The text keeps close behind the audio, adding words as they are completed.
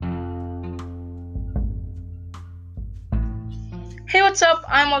Hey, what's up?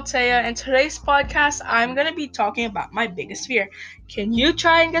 I'm Altea, and today's podcast, I'm gonna be talking about my biggest fear. Can you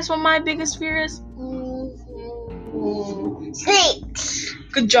try and guess what my biggest fear is? Snakes.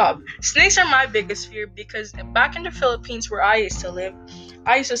 Good job. Snakes are my biggest fear because back in the Philippines where I used to live,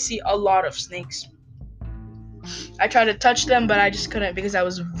 I used to see a lot of snakes. I tried to touch them, but I just couldn't because I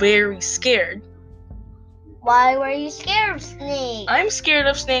was very scared. Why were you scared of snakes? I'm scared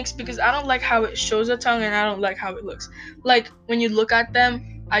of snakes because I don't like how it shows a tongue and I don't like how it looks. Like when you look at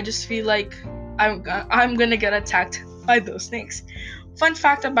them, I just feel like I'm gonna get attacked by those snakes. Fun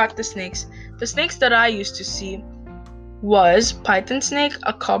fact about the snakes that I used to see was python snake,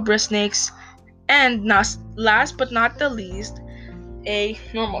 a cobra snakes, and last but not the least, a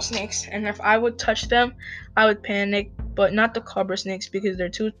normal snakes. And if I would touch them, I would panic, but not the cobra snakes because they're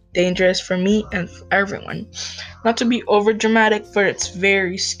too dangerous for me and for everyone. Not to be over dramatic, but it's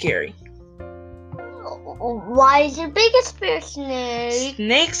very scary. Why is your biggest fear snake?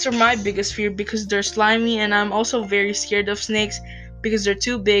 Snakes are my biggest fear because they're slimy, and I'm also very scared of snakes because they're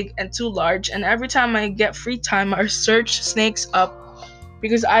too big and too large. And every time I get free time, I search snakes up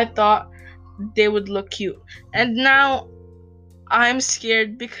because I thought they would look cute. And now I'm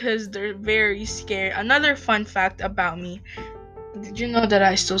scared because they're very scary. Another fun fact about me, did you know that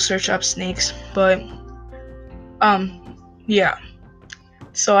I still search up snakes? But yeah.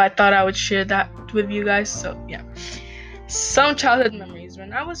 So I thought I would share that with you guys. So yeah. Some childhood memories.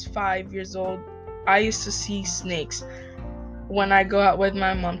 When I was 5 years old, I used to see snakes when I go out with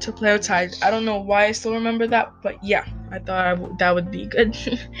my mom to play outside. I don't know why I still remember that, but yeah, I thought that would be good.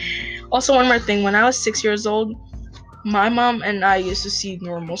 Also, one more thing. When I was 6 years old, my mom and I used to see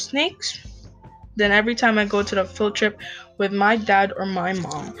normal snakes. Then every time I go to the field trip with my dad or my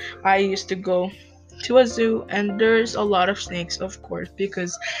mom, I used to go to a zoo, and there's a lot of snakes, of course,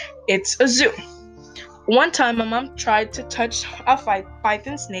 because it's a zoo. One time, my mom tried to touch a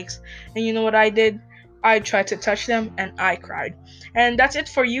python snakes, and you know what I did? I tried to touch them, and I cried. And that's it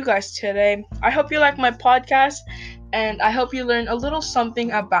for you guys today. I hope you like my podcast, and I hope you learn a little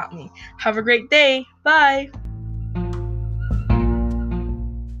something about me. Have a great day. Bye.